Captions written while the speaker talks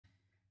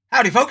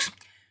Howdy, folks.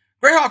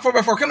 Greyhawk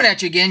 4x4 coming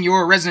at you again,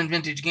 your resident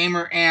vintage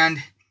gamer,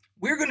 and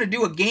we're going to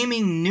do a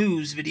gaming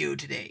news video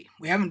today.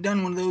 We haven't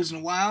done one of those in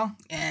a while,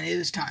 and it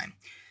is time.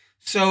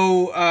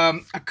 So,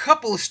 a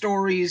couple of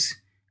stories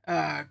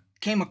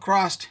came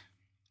across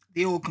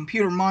the old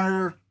computer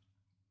monitor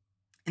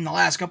in the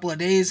last couple of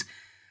days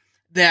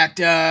that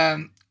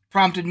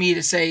prompted me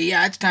to say,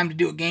 yeah, it's time to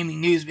do a gaming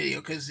news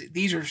video, because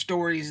these are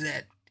stories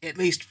that, at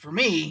least for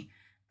me,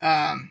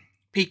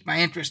 piqued my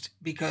interest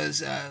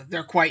because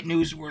they're quite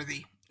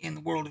newsworthy in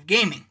the world of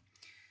gaming.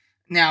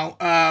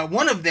 Now,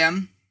 one of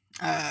them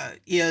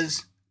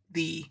is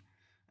the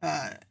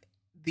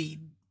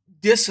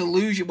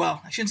disillusion.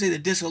 Well, I shouldn't say the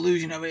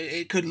disillusion of it.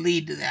 It could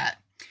lead to that,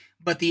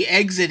 but the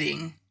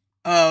exiting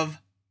of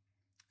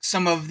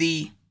some of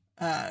the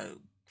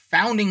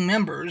founding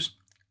members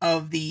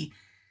of the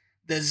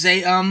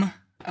Elysium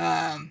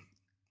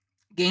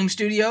game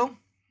studio,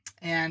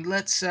 and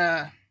let's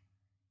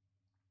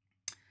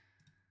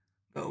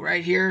go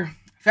right here.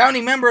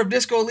 Founding member of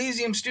Disco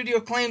Elysium Studio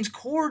claims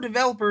core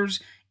developers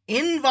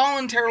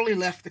involuntarily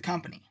left the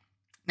company.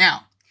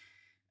 Now,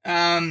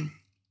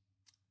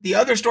 the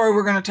other story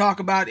we're going to talk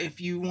about, if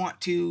you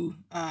want to,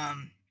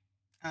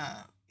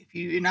 if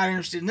you're not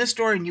interested in this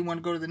story and you want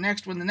to go to the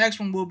next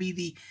one will be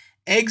the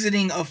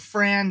exiting of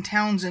Fran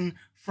Townsend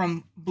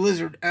from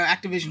Blizzard,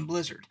 Activision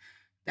Blizzard.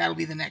 That'll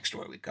be the next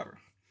story we cover.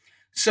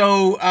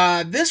 So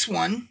this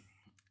one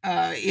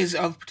is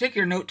of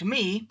particular note to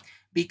me,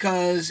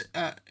 because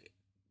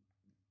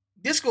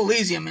Disco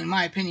Elysium, in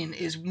my opinion,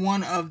 is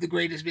one of the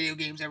greatest video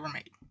games ever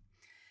made.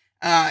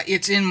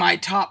 It's in my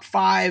top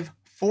 5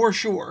 for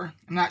sure.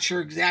 I'm not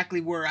sure exactly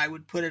where I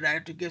would put it. I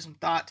have to give some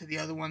thought to the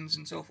other ones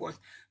and so forth.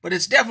 But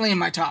it's definitely in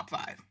my top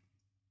 5.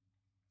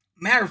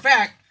 Matter of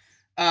fact,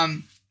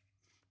 PC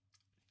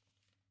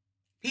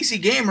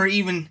Gamer,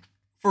 even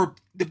for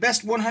the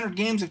best 100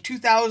 games of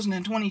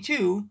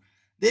 2022,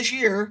 this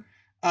year,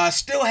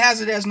 still has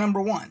it as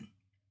number 1.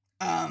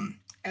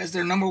 As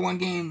their number 1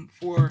 game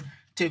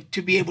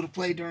to be able to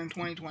play during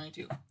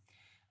 2022.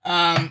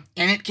 And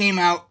it came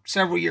out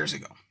several years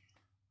ago.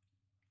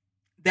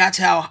 That's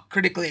how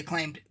critically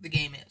acclaimed the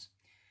game is.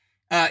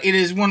 It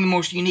is one of the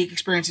most unique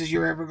experiences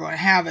you're ever going to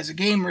have as a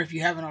gamer if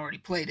you haven't already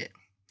played it.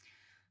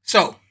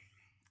 So,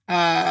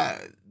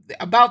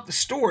 about the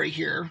story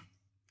here,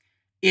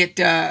 it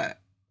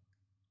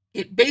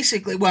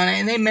basically, well,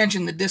 and they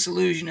mentioned the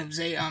dissolution of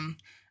Elysium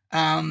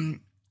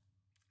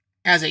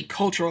as a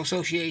cultural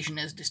association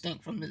as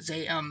distinct from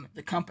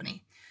the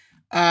company.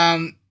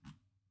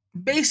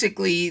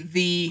 Basically,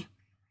 the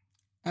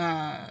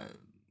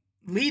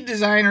lead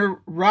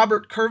designer,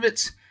 Robert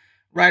Kurvitz,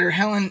 writer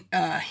Helen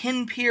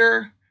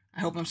Hinpier, I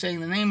hope I'm saying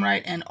the name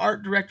right, and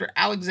art director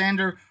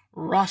Alexander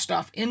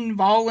Rostov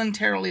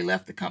involuntarily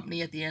left the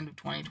company at the end of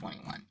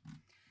 2021.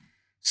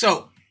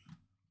 So,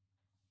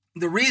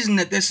 the reason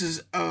that this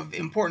is of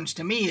importance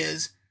to me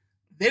is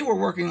they were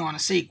working on a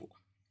sequel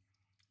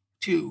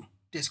to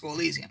Disco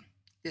Elysium.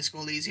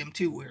 Disco Elysium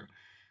 2, where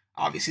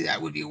obviously that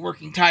would be a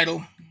working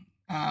title.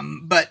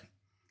 But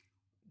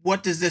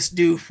what does this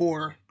do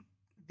for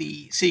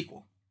the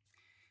sequel?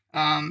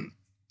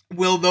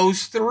 Will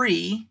those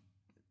 3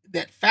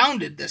 that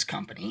founded this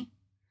company,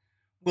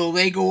 will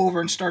they go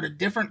over and start a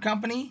different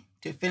company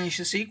to finish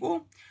the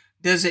sequel?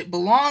 Does it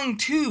belong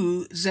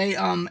to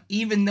Elysium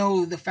even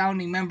though the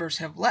founding members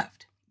have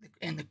left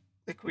and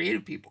the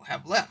creative people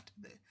have left?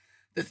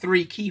 The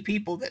 3 key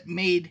people that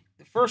made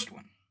the first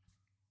one.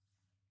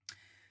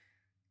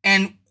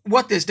 And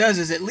what this does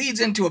is it leads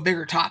into a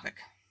bigger topic.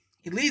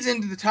 It leads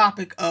into the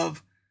topic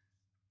of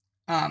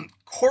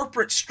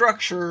corporate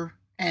structure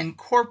and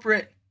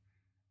corporate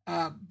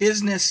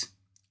business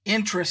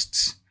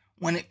interests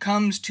when it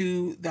comes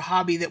to the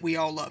hobby that we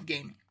all love,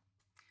 gaming.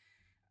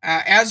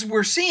 As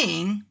we're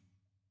seeing,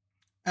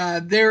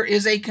 there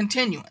is a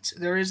continuance.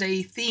 There is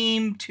a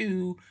theme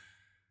to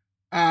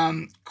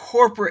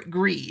corporate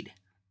greed.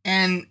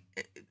 And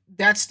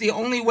that's the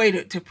only way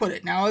to put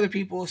it. Now, other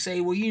people will say,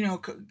 well, you know,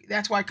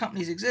 that's why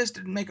companies exist,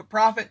 to make a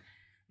profit.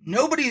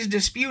 Nobody's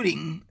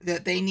disputing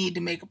that they need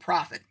to make a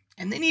profit.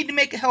 And they need to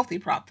make a healthy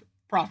profit.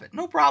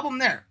 No problem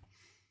there.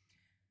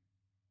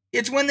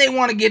 It's when they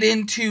want to get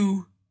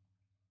into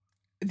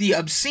the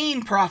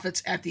obscene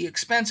profits at the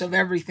expense of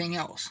everything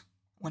else.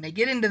 When they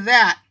get into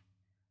that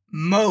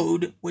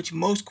mode, which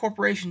most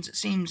corporations, it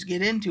seems,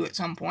 get into at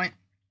some point,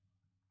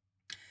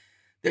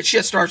 that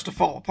shit starts to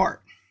fall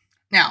apart.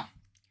 Now,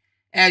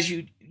 as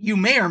you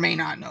may or may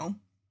not know,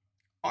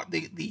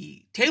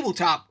 the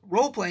tabletop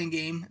role-playing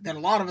game that a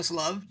lot of us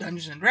love,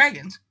 Dungeons &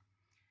 Dragons,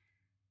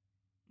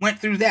 went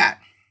through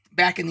that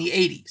back in the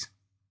 80s,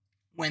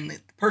 when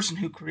the person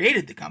who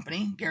created the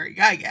company, Gary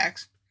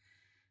Gygax,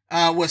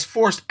 was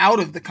forced out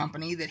of the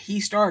company that he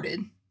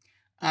started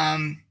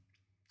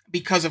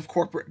because of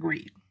corporate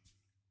greed.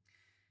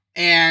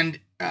 And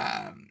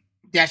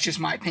that's just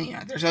my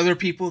opinion. There's other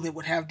people that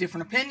would have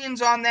different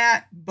opinions on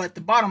that, but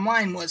the bottom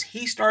line was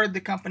he started the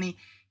company.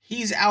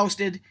 He's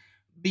ousted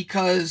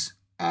because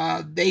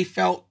they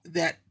felt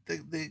that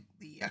the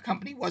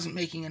company wasn't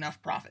making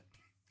enough profit.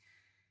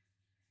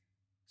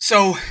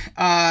 So,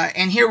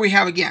 and here we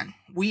have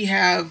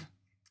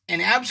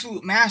an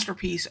absolute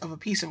masterpiece of a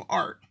piece of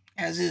art,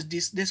 as is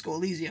Disco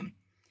Elysium.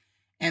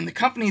 And the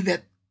company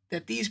that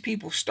these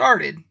people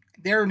started,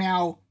 they're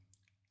now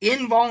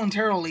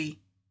involuntarily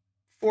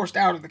forced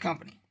out of the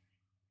company.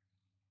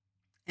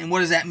 And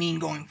what does that mean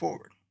going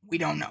forward? We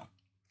don't know.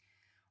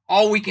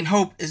 All we can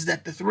hope is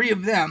that the three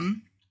of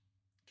them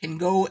can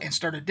go and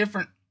start a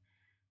different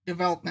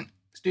development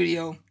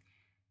studio,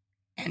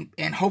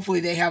 and hopefully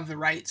they have the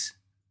rights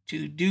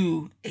to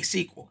do a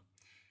sequel.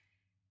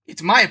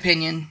 It's my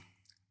opinion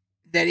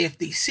that if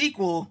the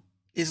sequel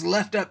is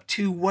left up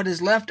to what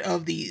is left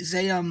of the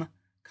Elysium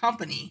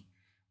company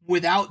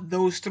without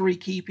those three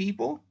key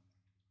people,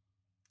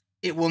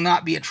 it will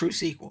not be a true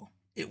sequel.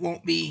 It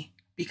won't be,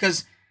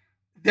 because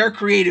their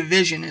creative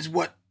vision is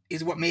what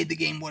made the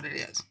game what it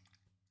is.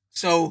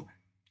 So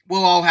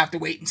we'll all have to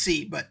wait and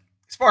see. But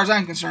as far as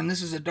I'm concerned,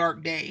 this is a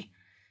dark day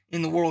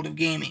in the world of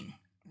gaming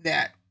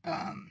that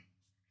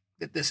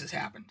this has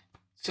happened.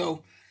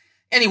 So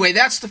anyway,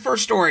 that's the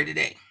first story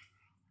today.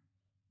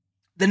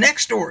 The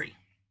next story.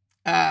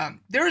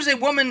 There is a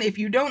woman, if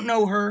you don't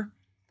know her,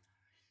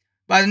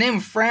 by the name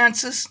of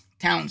Frances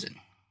Townsend.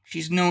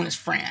 She's known as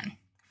Fran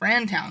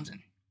Townsend.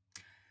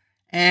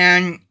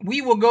 And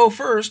we will go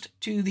first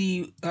to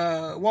the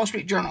Wall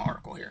Street Journal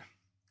article here.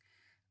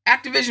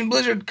 Activision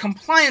Blizzard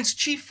compliance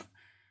chief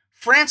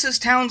Frances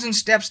Townsend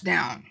steps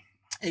down.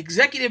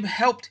 Executive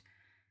helped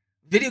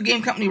video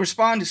game company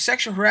respond to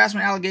sexual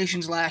harassment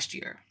allegations last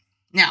year.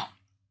 Now,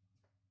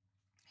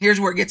 here's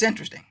where it gets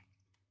interesting.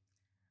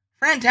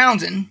 Fran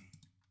Townsend,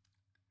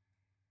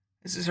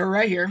 this is her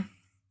right here.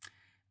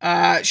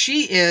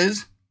 She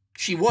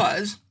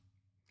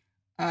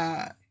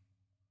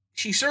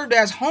served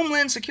as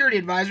Homeland Security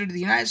Advisor to the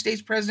United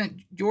States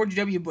President George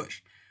W.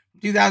 Bush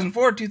from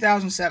 2004 to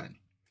 2007.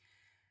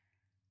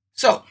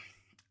 So,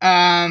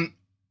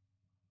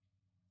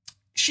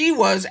 she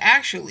was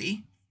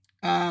actually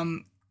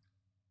one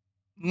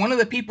of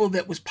the people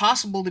that was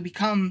possible to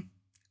become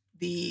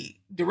the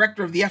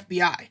director of the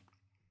FBI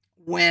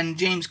when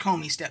James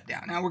Comey stepped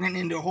down. Now, we're getting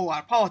into a whole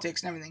lot of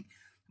politics and everything,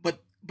 but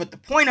the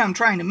point I'm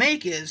trying to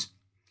make is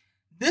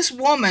this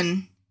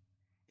woman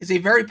is a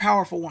very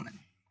powerful woman.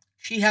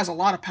 She has a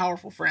lot of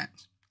powerful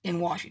friends in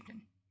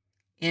Washington,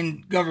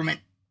 in government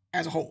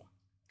as a whole.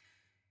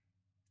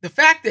 The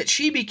fact that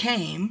she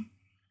became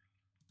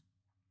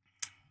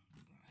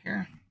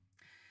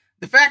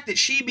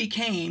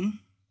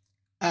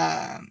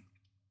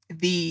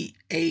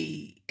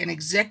an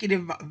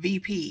executive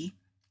VP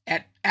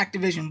at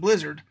Activision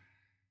Blizzard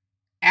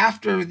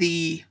after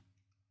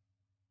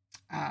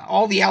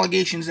all the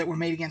allegations that were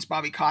made against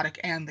Bobby Kotick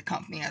and the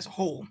company as a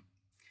whole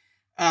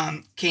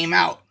came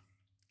out,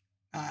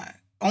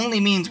 only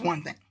means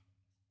one thing.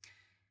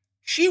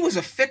 She was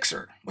a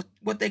fixer,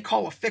 what they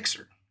call a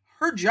fixer.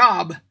 Her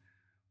job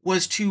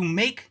was to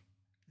make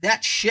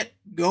that shit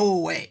go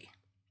away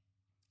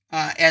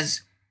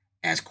as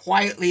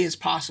quietly as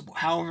possible.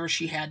 However,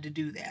 she had to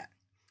do that.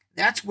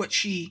 That's what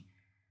she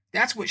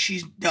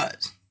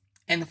does.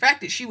 And the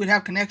fact that she would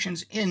have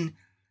connections in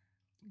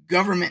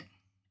government,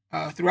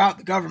 throughout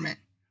the government,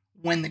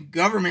 when the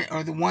government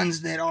are the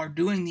ones that are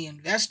doing the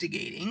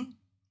investigating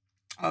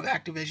of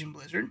Activision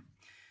Blizzard,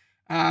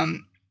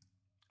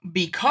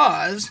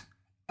 because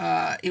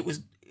it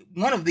was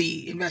one of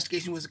the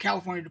investigations was the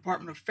California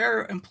Department of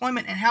Fair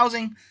Employment and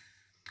Housing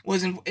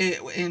was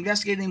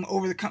investigating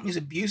over the company's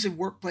abusive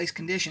workplace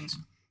conditions.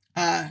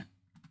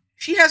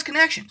 She has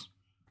connections.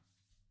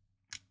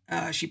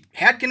 She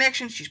had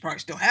connections. She probably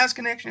still has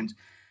connections.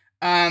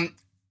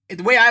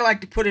 The way I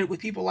like to put it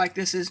with people like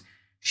this is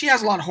she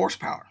has a lot of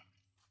horsepower.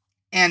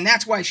 And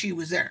that's why she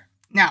was there.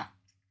 Now,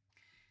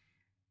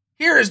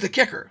 here is the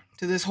kicker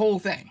to this whole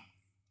thing.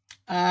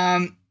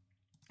 And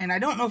I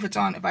don't know if it's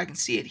on, if I can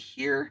see it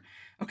here.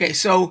 Okay,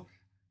 so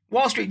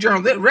Wall Street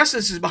Journal, the rest of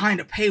this is behind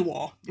a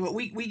paywall. But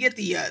we get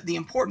the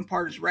important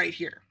part is right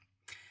here.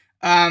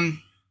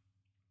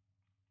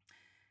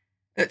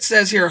 It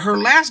says here, her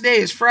last day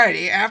is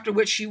Friday, after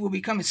which she will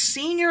become a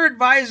senior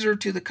advisor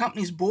to the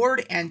company's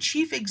board and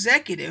chief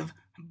executive,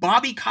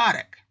 Bobby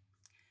Kotick.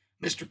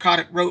 Mr.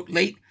 Kotick wrote in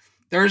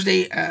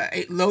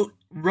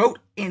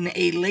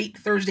a late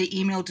Thursday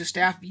email to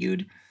staff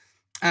viewed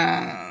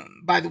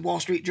by the Wall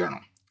Street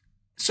Journal.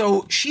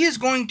 So she is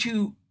going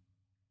to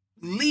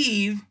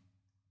leave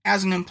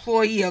as an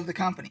employee of the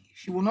company.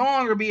 She will no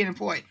longer be an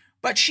employee,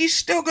 but she's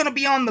still going to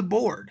be on the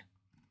board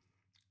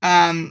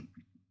and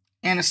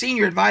a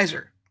senior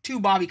advisor to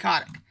Bobby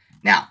Kotick.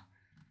 Now,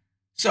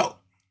 so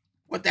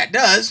what that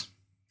does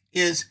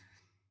is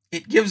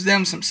it gives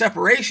them some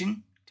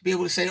separation to be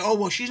able to say, oh,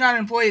 well, she's not an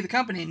employee of the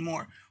company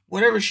anymore.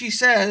 Whatever she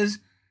says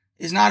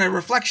is not a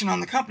reflection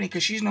on the company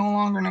because she's no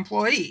longer an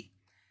employee.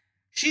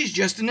 She's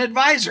just an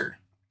advisor,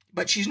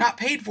 but she's not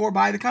paid for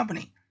by the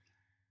company.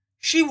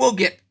 She will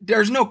get,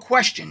 there's no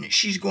question that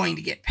she's going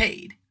to get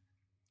paid.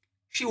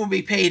 She will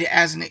be paid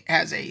as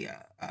a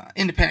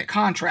independent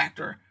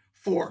contractor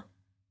for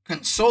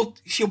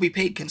she'll be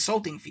paid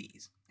consulting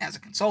fees as a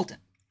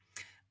consultant.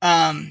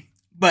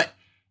 But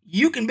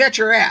you can bet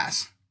your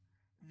ass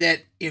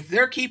that if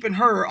they're keeping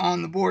her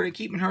on the board and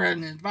keeping her as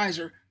an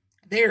advisor,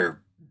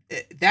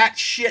 that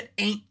shit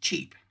ain't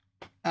cheap.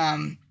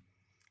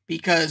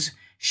 Because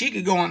she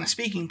could go on a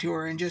speaking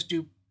tour and just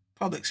do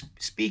public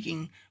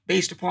speaking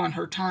based upon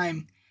her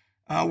time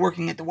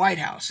working at the White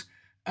House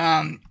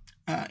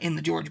in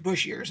the George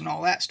Bush years and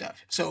all that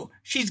stuff. So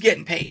she's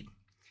getting paid.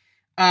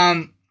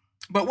 But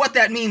what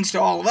that means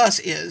to all of us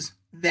is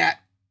that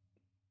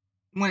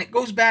when it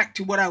goes back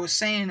to what I was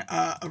saying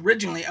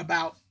originally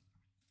about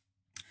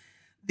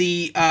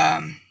the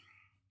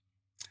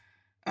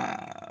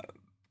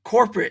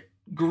corporate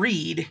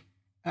greed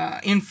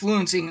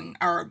influencing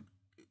our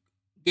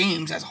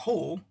games as a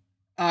whole,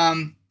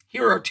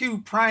 here are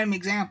two prime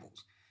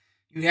examples.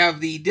 You have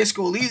the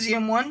Disco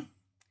Elysium one,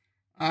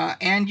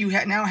 and you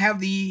now have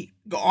the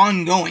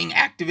ongoing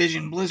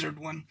Activision Blizzard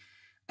one.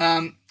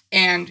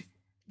 And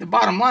the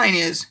bottom line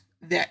is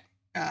that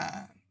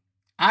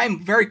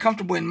I'm very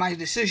comfortable in my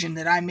decision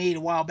that I made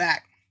a while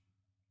back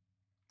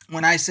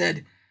when I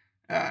said,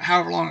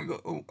 however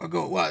long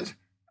ago it was,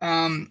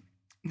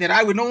 that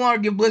I would no longer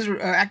give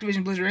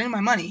Activision Blizzard any of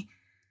my money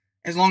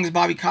as long as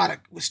Bobby Kotick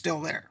was still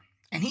there.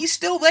 And he's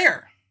still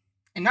there.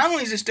 And not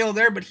only is he still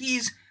there, but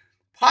he's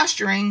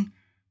posturing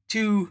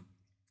to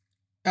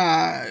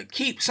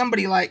keep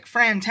somebody like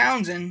Fran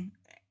Townsend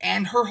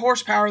and her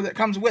horsepower that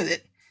comes with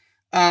it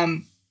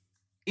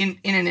in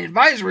an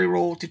advisory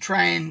role to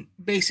try and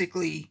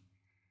basically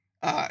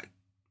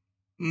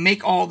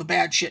make all the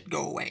bad shit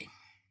go away.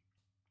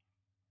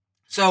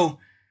 So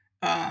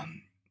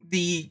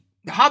the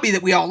hobby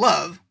that we all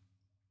love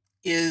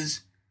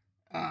is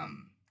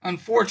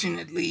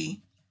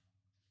unfortunately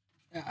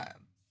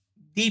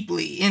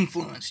deeply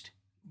influenced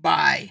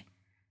by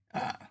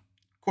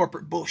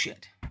corporate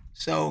bullshit.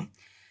 So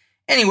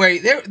anyway,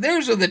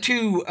 those are the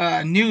two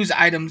news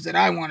items that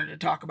I wanted to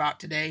talk about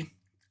today.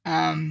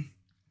 And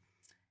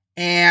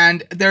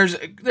there's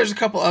a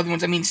couple other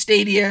ones. I mean,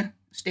 Stadia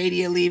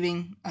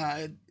leaving.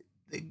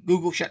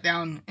 Google shut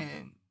down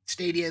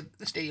Stadia,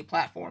 the Stadia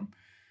platform.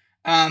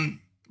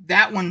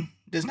 That one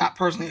does not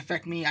personally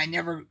affect me. I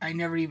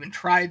never even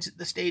tried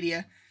the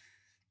Stadia.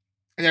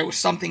 There was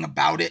something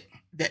about it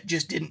that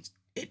just didn't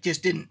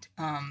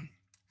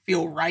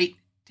feel right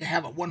to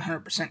have a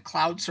 100%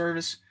 cloud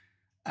service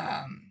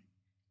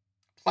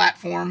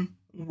platform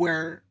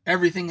where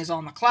everything is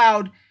on the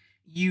cloud.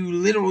 You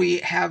literally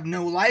have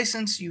no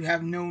license. You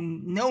have no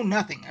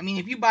nothing. I mean,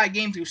 if you buy a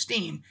game through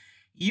Steam,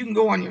 you can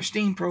go on your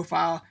Steam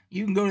profile.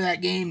 You can go to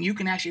that game. You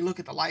can actually look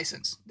at the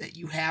license that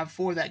you have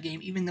for that game,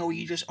 even though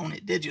you just own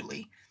it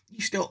digitally. You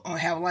still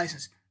have a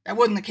license. That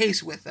wasn't the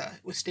case with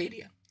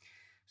Stadia.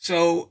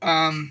 So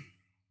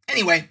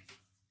anyway,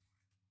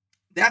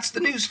 that's the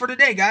news for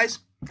today, guys.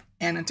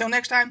 And until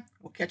next time,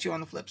 we'll catch you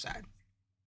on the flip side.